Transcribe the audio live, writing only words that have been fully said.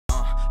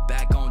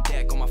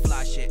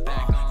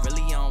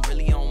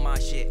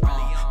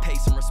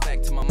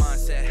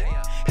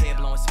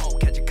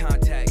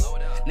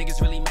Niggas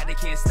really mad they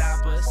can't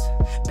stop us.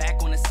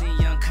 Back on the scene,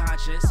 young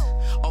conscious.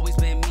 Always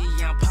been me,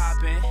 yeah, I'm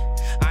poppin'.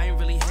 I ain't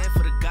really here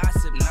for the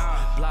gossip,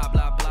 nah. Blah,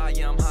 blah, blah,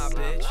 yeah, I'm hot,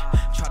 bitch.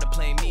 Try to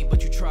play me,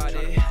 but you tried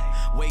it.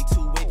 Way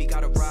too wavy,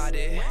 gotta ride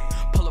it.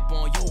 Pull up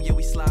on you, yeah,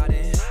 we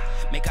sliding.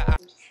 Make a...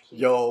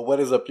 Yo, what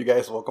is up, you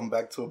guys? Welcome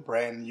back to a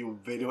brand new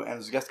video. And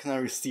as you guys can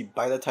already see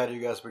by the title,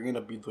 you guys, we're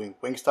gonna be doing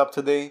Wingstop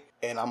today,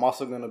 and I'm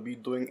also gonna be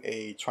doing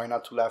a try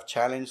not to laugh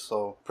challenge.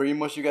 So pretty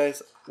much, you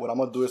guys, what I'm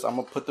gonna do is I'm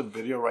gonna put the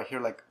video right here,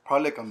 like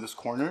probably like on this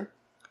corner,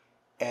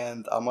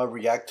 and I'm gonna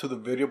react to the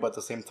video, but at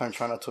the same time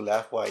try not to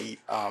laugh while I eat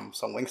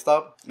some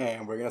Wingstop,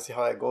 and we're gonna see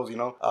how that goes. You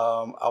know,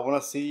 I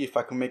want to see if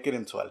I can make it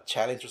into a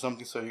challenge or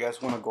something. So you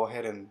guys want to go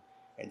ahead and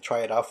try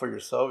it out for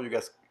yourself. You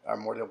guys are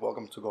more than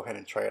welcome to go ahead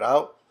and try it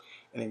out.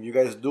 And if you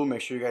guys do, make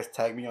sure you guys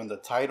tag me on the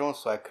title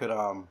so I could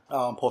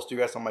post you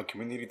guys on my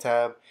community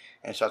tab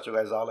and shout you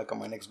guys out like on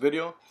my next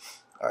video.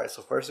 Alright,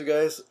 so first, you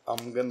guys,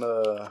 I'm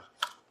gonna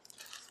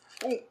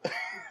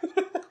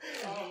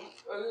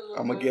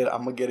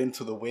get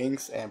into the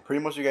wings. And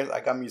pretty much, you guys,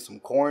 I got me some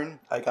corn,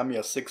 I got me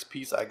a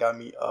 6-piece, I got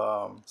me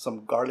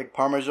some garlic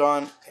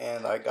Parmesan,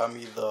 and I got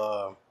me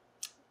the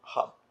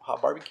hot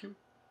barbecue.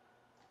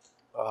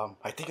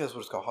 I think that's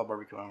what it's called, hot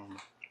barbecue, I don't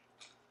remember.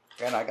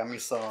 And I got me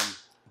some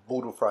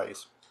Voodoo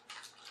fries.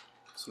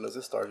 So let's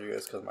just start, you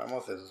guys, because my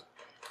mouth is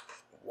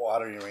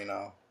watering right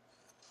now.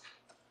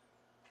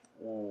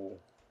 Ooh.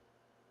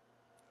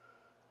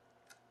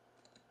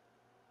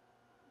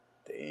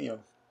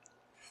 Damn.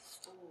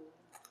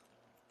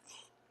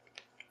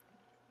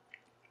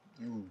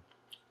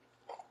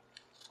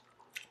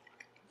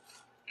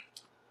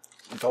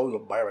 That was a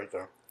bite right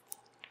there.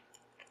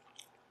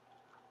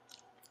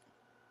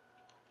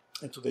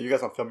 And today, you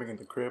guys, I'm filming in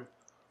the crib.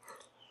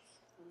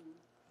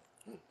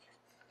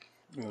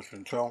 You guys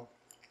can tell.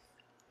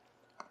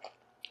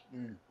 I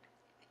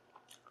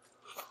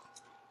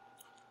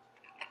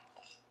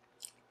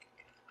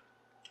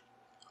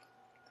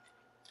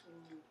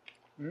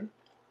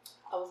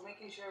was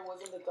making sure it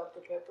wasn't the Dr.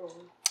 Pepper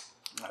one.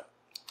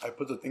 I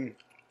put the thing.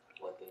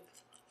 What thing?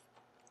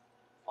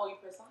 Oh, you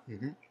press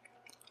on?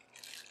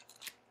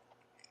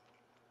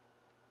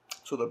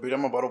 So the video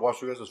I'm about to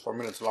watch, you guys, is 4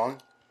 minutes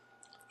long.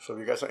 So if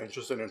you guys are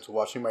interested into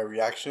watching my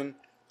reaction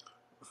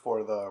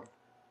for the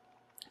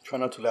Try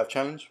Not to Laugh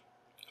challenge,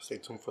 stay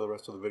tuned for the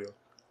rest of the video.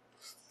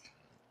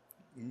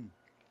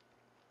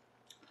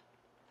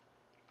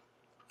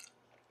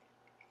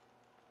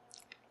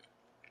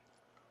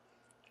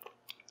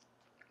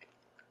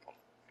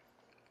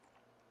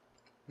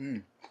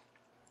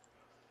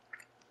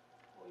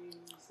 Oh, you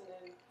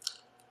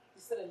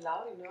said it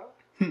loud enough.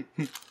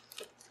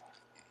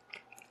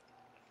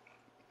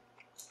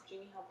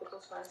 Jeannie, how put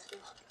those fries too?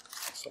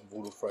 Some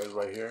Voodoo fries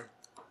right here.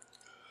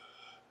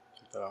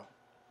 Check that out.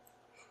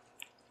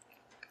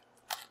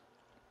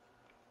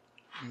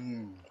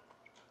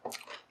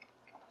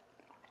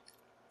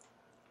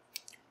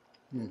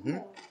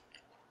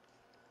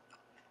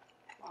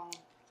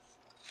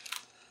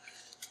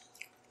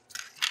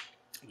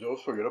 You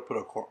always forget to put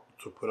a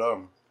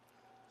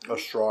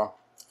straw.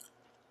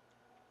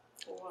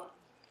 For what?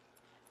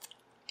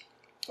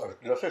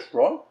 Did I say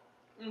straw?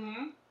 I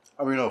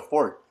mean a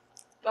fork.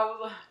 That was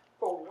like,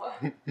 for what?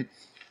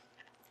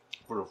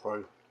 For the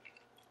fries.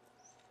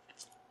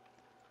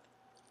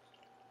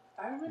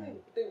 I don't really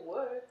think they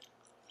would.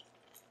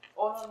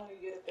 Oh, no, you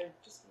get it there.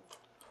 Just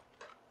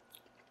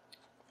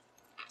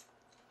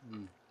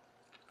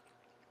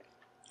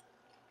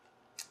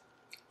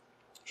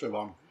Shit,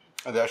 Mom.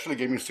 And they actually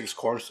gave me 6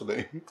 corns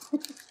today.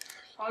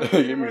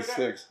 They gave me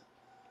 6.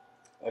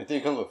 I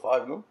think it comes with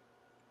 5, no?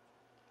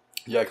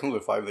 Yeah, it comes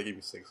with 5. They gave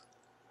me 6.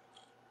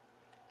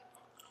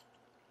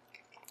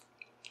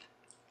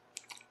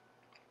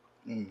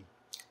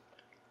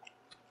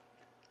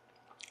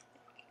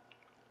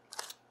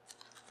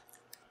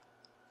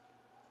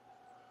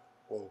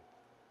 Whoa.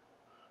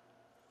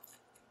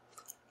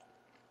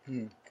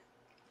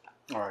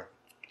 All right.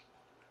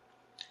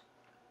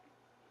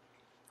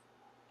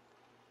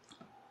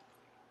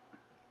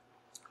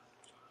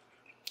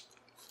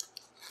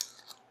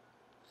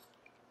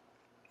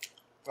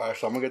 Alright,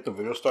 so I'm gonna get the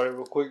video started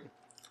real quick.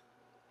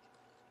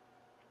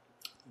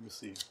 Let me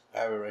see. I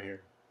have it right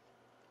here.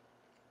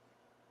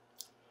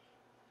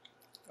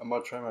 I'm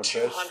gonna try my best.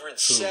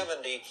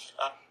 270.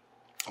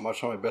 I'm gonna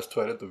try my best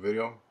to edit the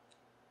video.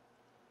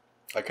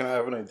 I kind of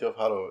have an idea of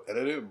how to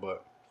edit it,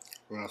 but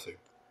we're gonna see.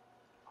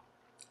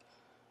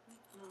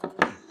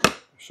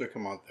 It should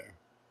come out there.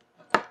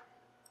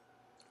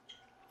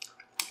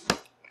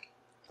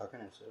 How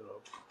can I set it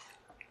up?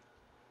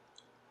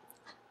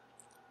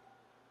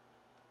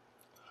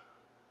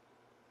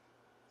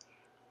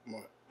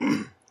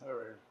 All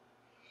right.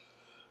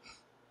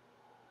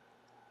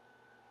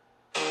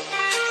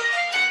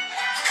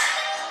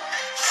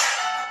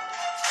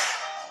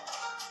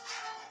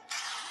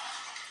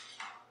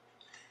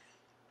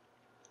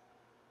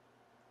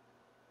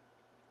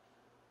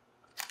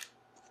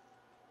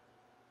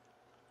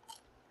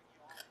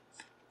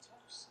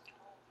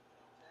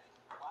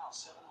 Wow,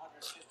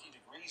 750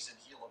 degrees in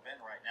Gila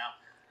Bend right now.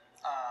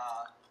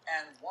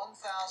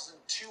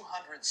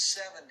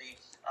 1,270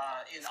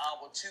 in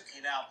Awatuki.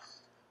 Now,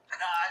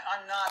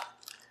 I'm not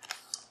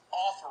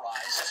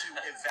authorized to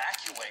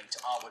evacuate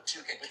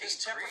Awatuki, but this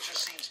temperature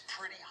seems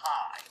pretty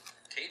high.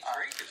 Cave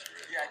Creek is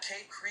really Yeah,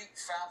 Cave Creek,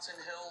 Fountain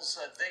Hills,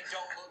 they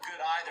don't look good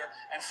either.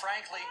 And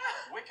frankly,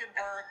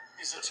 Wickenburg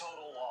is a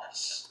total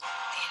loss. The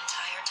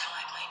entire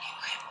time I knew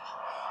him,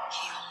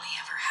 he only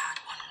ever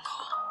had one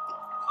goal.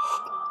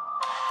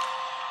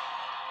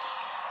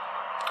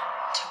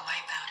 To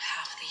wipe out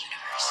half the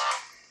universe.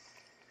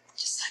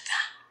 Just like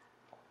that.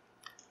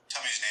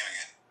 Tell me his name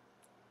again.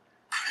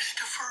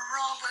 Christopher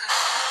Robin.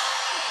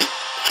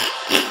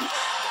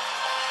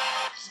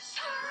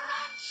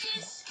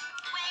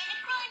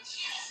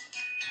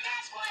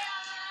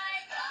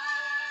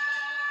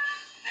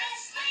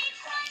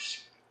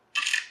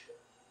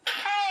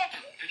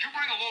 Did you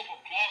bring a loaf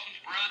of Clausen's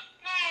bread?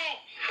 No!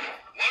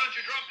 Why don't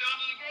you drop down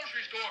to the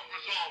grocery store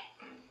for some?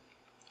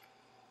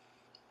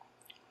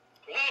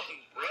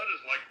 Clausen's bread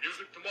is like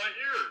music to my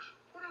ears.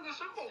 What are the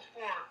symbols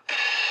for?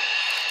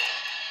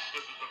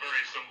 This is a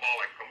very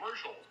symbolic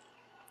commercial.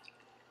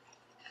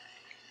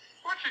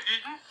 What you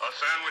eating? A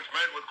sandwich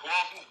made with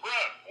Clausen's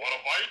bread. Want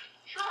a bite?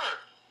 Sure.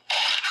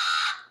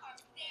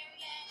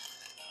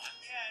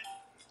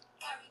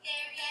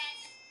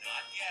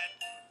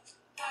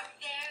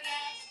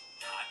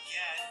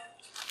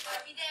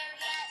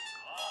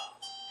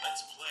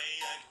 Let's play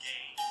a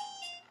game.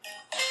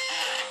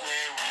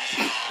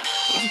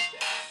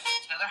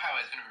 Another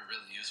highway is going to be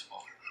really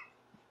useful.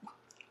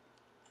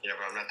 Yeah,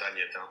 but I'm not done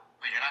yet, though.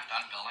 Wait, you're not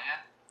done building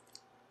it?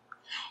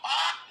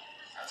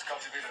 That's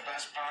got to be the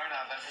best barn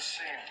I've ever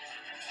seen.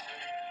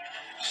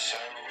 So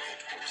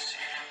it would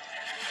seem.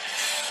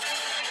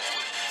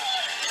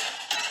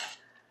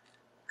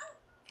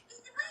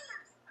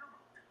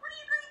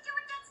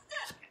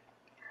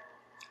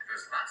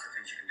 There's lots of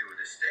things you can do with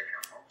this stick,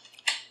 Uncle.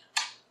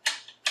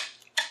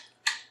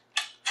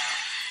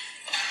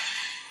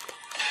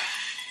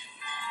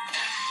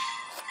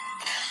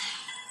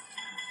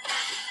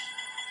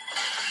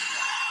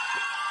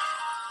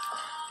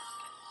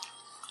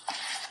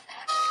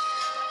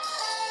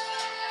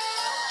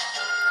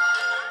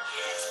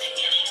 It's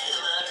beginning to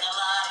look a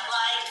lot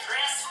like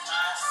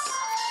Christmas.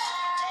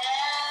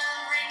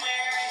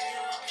 Everywhere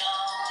you go.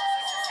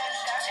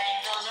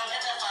 Take a look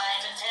at the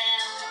 5 and 10.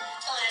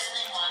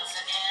 Listening once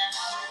again.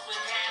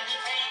 With candy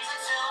canes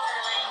and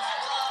silver lanes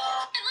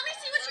aglow. And let me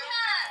see what you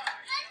have.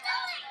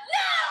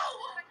 No!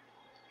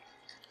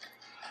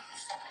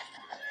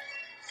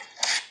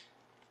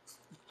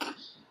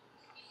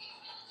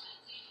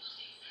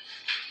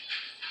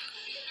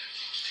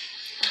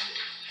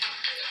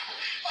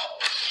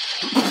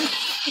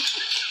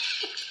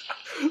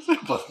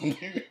 I'm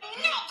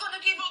not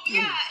gonna give up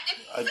yet.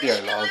 If I think I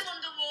fish die lost.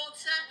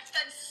 underwater,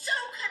 then so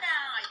can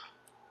I.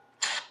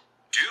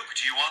 Duke,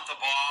 do you want the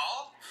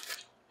ball?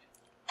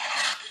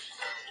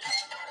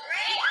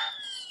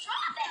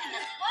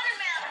 Strawberries,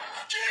 watermelon.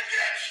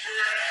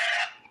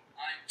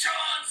 I'm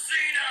John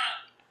Cena!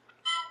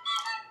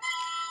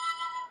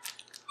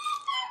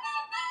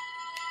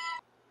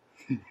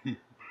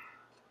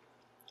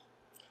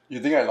 You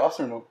think I lost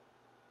or no?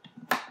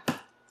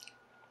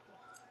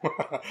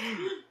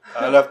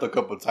 I left a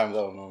couple times.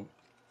 I don't know.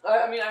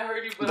 I mean, I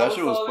heard you, but That I was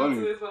shit was all funny.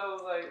 into it, but I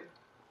was like,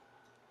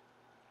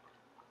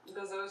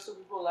 because there was two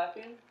people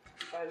laughing,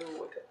 I didn't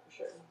wake up for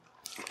sure.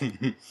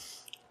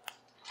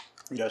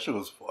 That shit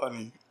was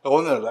funny. I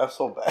wanted to laugh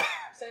so bad.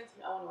 Send it to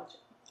me. I want to watch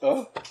it. Huh? I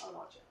want to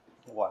watch it.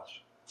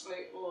 Watch.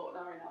 Wait, well,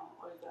 not right now.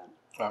 What is that?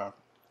 Alright.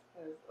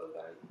 Oh,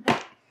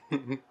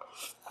 God.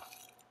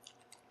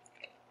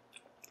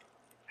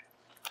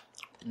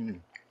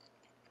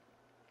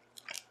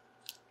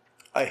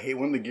 I hate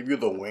when they give you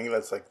the wing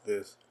that's like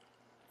this.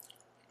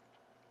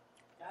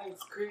 Yeah,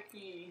 it's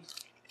creepy.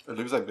 It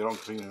looks like they don't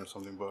clean it or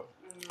something, but.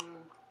 You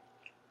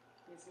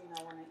see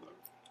how when I eat.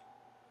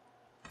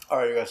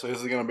 Alright, you guys, so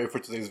this is gonna be it for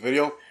today's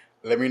video.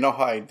 Let me know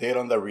how I did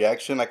on the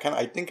reaction. I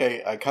think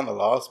I kind of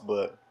lost,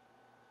 but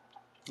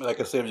like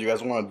I said, if you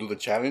guys want to do the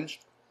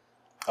challenge,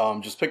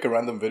 just pick a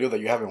random video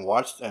that you haven't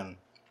watched and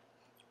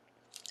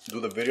do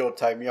the video.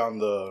 Tag me on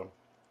the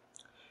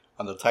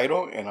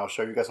title, and I'll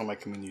show you guys on my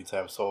community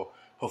tab. So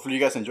hopefully you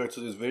guys enjoyed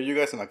today's video, you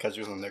guys, and I'll catch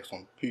you guys on the next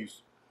one.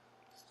 Peace.